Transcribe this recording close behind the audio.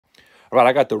All right,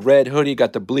 I got the red hoodie,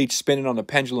 got the bleach spinning on the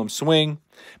pendulum swing,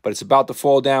 but it's about to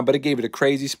fall down, but it gave it a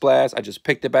crazy splash. I just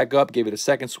picked it back up, gave it a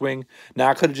second swing. Now,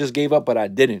 I could have just gave up, but I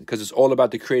didn't, because it's all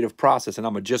about the creative process, and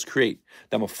I'm going to just create.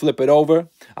 Then I'm going to flip it over.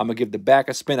 I'm going to give the back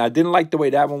a spin. I didn't like the way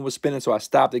that one was spinning, so I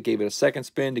stopped it, gave it a second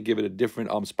spin to give it a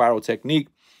different spiral technique.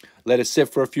 Let it sit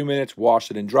for a few minutes,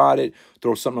 wash it and dried it,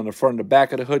 throw something on the front and the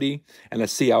back of the hoodie, and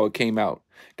let's see how it came out.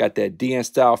 Got that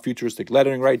Dnstyle futuristic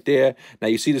lettering right there. Now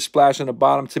you see the splash on the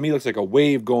bottom. To me, it looks like a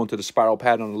wave going to the spiral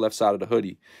pattern on the left side of the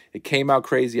hoodie. It came out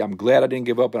crazy. I'm glad I didn't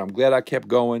give up, and I'm glad I kept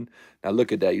going. Now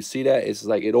look at that. You see that? It's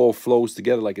like it all flows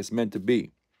together like it's meant to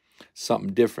be.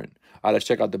 Something different. All right, let's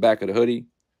check out the back of the hoodie.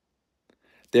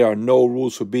 There are no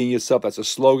rules for being yourself. That's a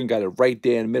slogan. Got it right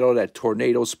there in the middle of that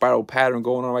tornado spiral pattern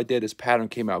going on right there. This pattern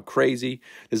came out crazy.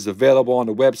 This is available on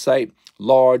the website.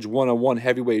 Large one-on-one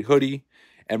heavyweight hoodie.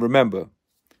 And remember,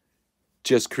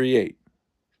 just create.